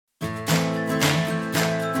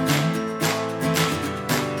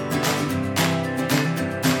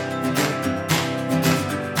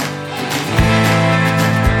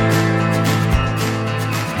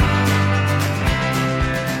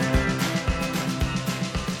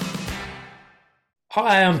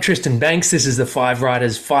Hi, I'm Tristan Banks. This is the Five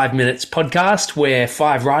Writers 5 Minutes podcast where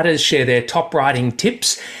five writers share their top writing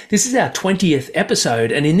tips. This is our 20th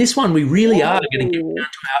episode, and in this one, we really are going to get Whoa. down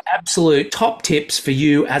to our absolute top tips for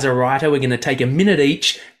you as a writer. We're going to take a minute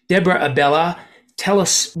each. Deborah Abella, tell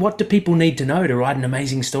us, what do people need to know to write an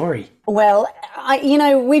amazing story? Well,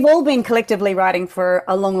 we've all been collectively writing for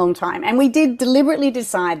a long, long time. And we did deliberately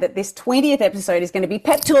decide that this 20th episode is going to be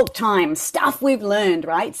pep talk time, stuff we've learned,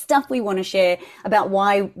 right? Stuff we want to share about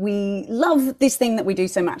why we love this thing that we do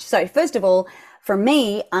so much. So first of all, for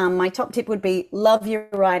me, my top tip would be love your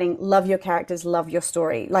writing, love your characters, love your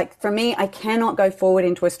story. Like for me, I cannot go forward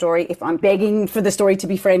into a story if I'm begging for the story to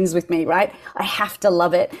be friends with me, right? I have to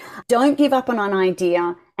love it. Don't give up on an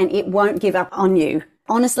idea and it won't give up on you.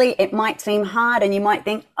 Honestly, it might seem hard and you might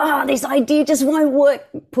think, this idea just won't work.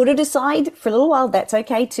 Put it aside for a little while. That's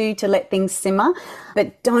okay too, to let things simmer,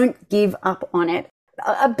 but don't give up on it.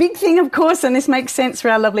 A big thing, of course, and this makes sense for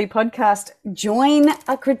our lovely podcast, join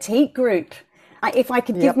a critique group. If I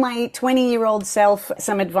could give my 20-year-old self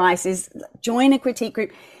some advice, is join a critique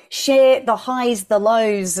group. Share the highs, the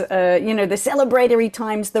lows, the celebratory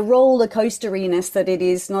times, the roller coasteriness that it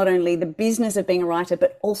is, not only the business of being a writer,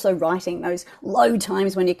 but also writing those low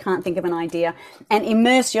times when you can't think of an idea, and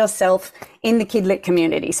immerse yourself in the Kidlit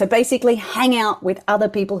community. So basically hang out with other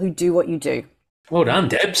people who do what you do. Well done,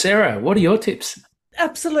 Deb. Sarah, what are your tips?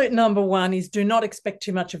 Absolute number one is do not expect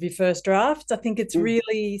too much of your first drafts. I think it's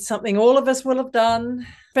really something all of us will have done,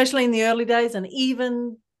 especially in the early days and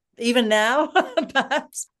even now,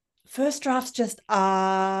 perhaps. First drafts just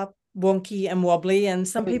are wonky and wobbly, and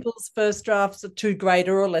some people's first drafts are to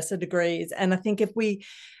greater or lesser degrees. And I think if we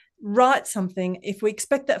write something, if we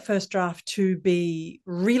expect that first draft to be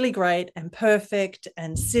really great and perfect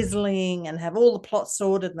and sizzling and have all the plot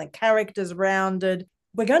sorted and the characters rounded,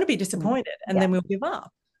 we're going to be disappointed and then we'll give up.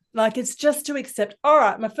 Like, it's just to accept, all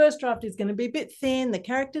right, my first draft is going to be a bit thin, the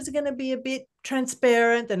characters are going to be a bit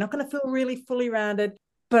transparent, they're not going to feel really fully rounded,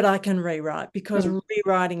 but I can rewrite, because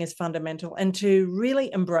rewriting is fundamental. And to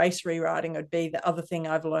really embrace rewriting would be the other thing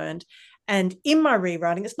I've learned. And in my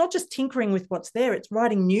rewriting, it's not just tinkering with what's there, it's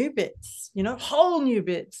writing new bits, whole new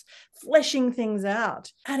bits, fleshing things out,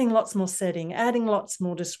 adding lots more setting, adding lots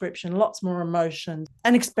more description, lots more emotion,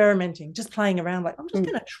 and experimenting, just playing around like, I'm just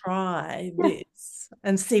going to try this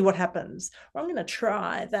and see what happens. Or I'm going to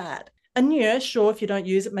try that. And sure, if you don't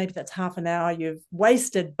use it, maybe that's half an hour you've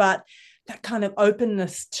wasted, but that kind of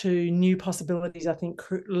openness to new possibilities, I think,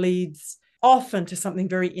 leads often to something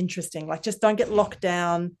very interesting. Like, just don't get locked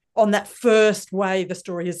down on that first way the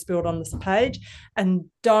story is spilled on this page, and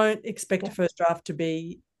don't expect a first draft to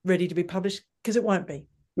be ready to be published, because it won't be.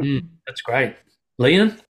 That's great.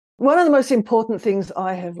 Leon? One of the most important things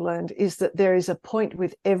I have learned is that there is a point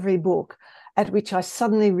with every book at which I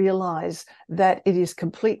suddenly realize that it is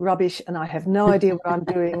complete rubbish and I have no idea what I'm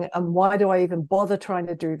doing, and why do I even bother trying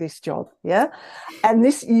to do this job? Yeah. And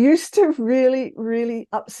this used to really, really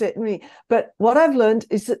upset me. But what I've learned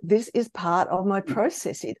is that this is part of my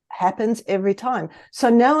process. It happens every time. So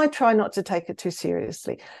now I try not to take it too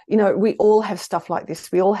seriously. We all have stuff like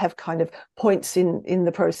this. We all have kind of points in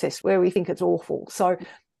the process where we think it's awful. So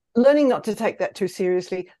learning not to take that too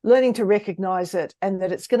seriously, learning to recognize it and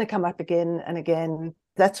that it's going to come up again and again.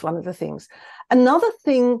 That's one of the things. Another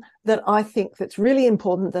thing that I think that's really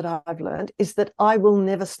important that I've learned is that I will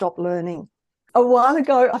never stop learning. A while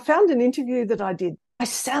ago, I found an interview that I did. I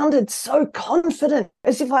sounded so confident,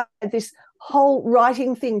 as if I had this whole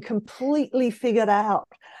writing thing completely figured out.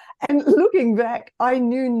 And looking back, I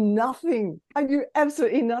knew nothing. I knew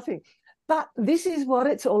absolutely nothing. But this is what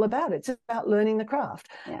it's all about. It's about learning the craft.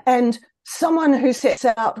 Yeah. And someone who sets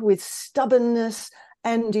out with stubbornness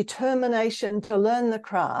and determination to learn the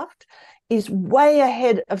craft is way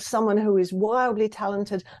ahead of someone who is wildly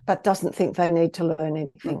talented but doesn't think they need to learn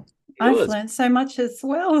anything. I've learned so much as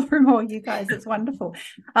well from all you guys. It's wonderful.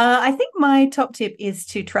 I think my top tip is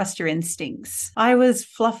to trust your instincts. I was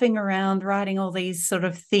fluffing around writing all these sort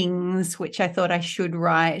of things which I thought I should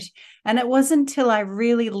write. And it wasn't until I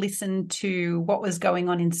really listened to what was going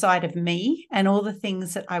on inside of me and all the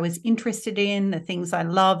things that I was interested in, the things I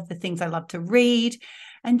love, the things I love to read,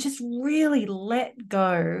 and just really let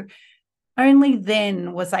go. Only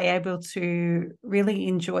then was I able to really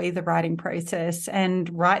enjoy the writing process and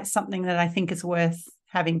write something that I think is worth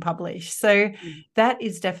having published. So that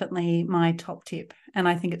is definitely my top tip. And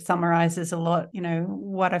I think it summarizes a lot,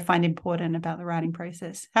 what I find important about the writing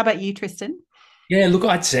process. How about you, Tristan? Yeah, look,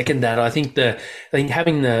 I'd second that. I think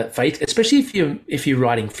having the faith, especially if you're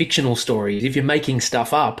writing fictional stories, if you're making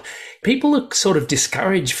stuff up, people are sort of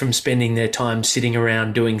discouraged from spending their time sitting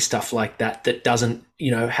around doing stuff like that doesn't,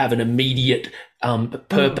 have an immediate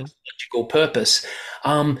logical purpose.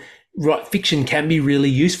 Right, fiction can be really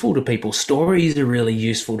useful to people. Stories are really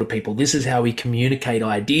useful to people. This is how we communicate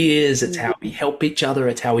ideas. It's how we help each other.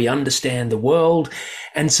 It's how we understand the world.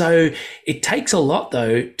 And so it takes a lot,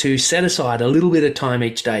 though, to set aside a little bit of time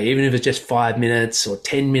each day, even if it's just 5 minutes or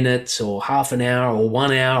 10 minutes or half an hour or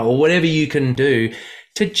 1 hour or whatever you can do,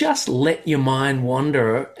 to just let your mind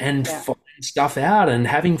wander and find stuff out, and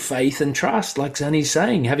having faith and trust, like Zanny's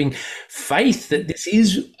saying, having faith that this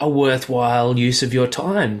is a worthwhile use of your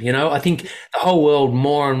time. I think the whole world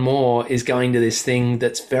more and more is going to this thing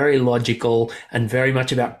that's very logical and very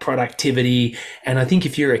much about productivity. And I think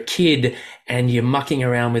if you're a kid and you're mucking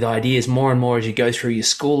around with ideas, more and more as you go through your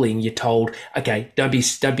schooling, you're told, okay, don't be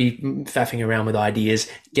faffing around with ideas,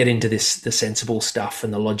 get into the sensible stuff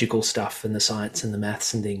and the logical stuff and the science and the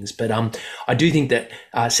maths and things. But I do think that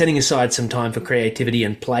setting aside some time for creativity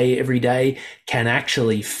and play every day can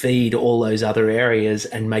actually feed all those other areas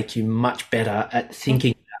and make you much better at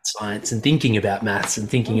thinking about science and thinking about maths and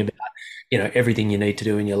thinking about, everything you need to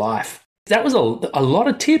do in your life. That was a lot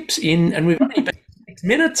of tips and we've only been 6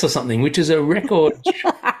 minutes or something, which is a record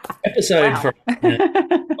episode for 5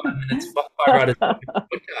 minutes, Five Writers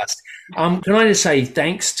podcast. Can I just say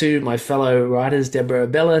thanks to my fellow writers, Deborah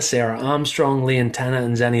Abella, Sarah Armstrong, Leon Tanner,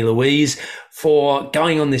 and Zanny Louise, for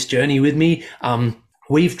going on this journey with me.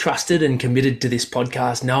 We've trusted and committed to this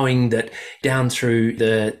podcast, knowing that down through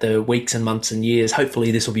the weeks and months and years,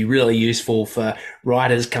 hopefully this will be really useful for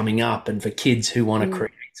writers coming up and for kids who want to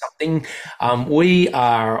create something. We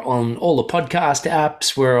are on all the podcast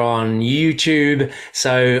apps. We're on YouTube.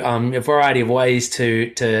 So a variety of ways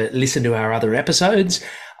to listen to our other episodes.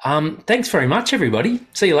 Thanks very much, everybody.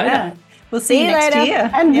 See you later. Yeah. We'll see you next year.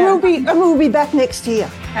 And we'll be back next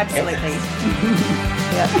year. Absolutely.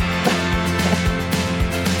 Yeah.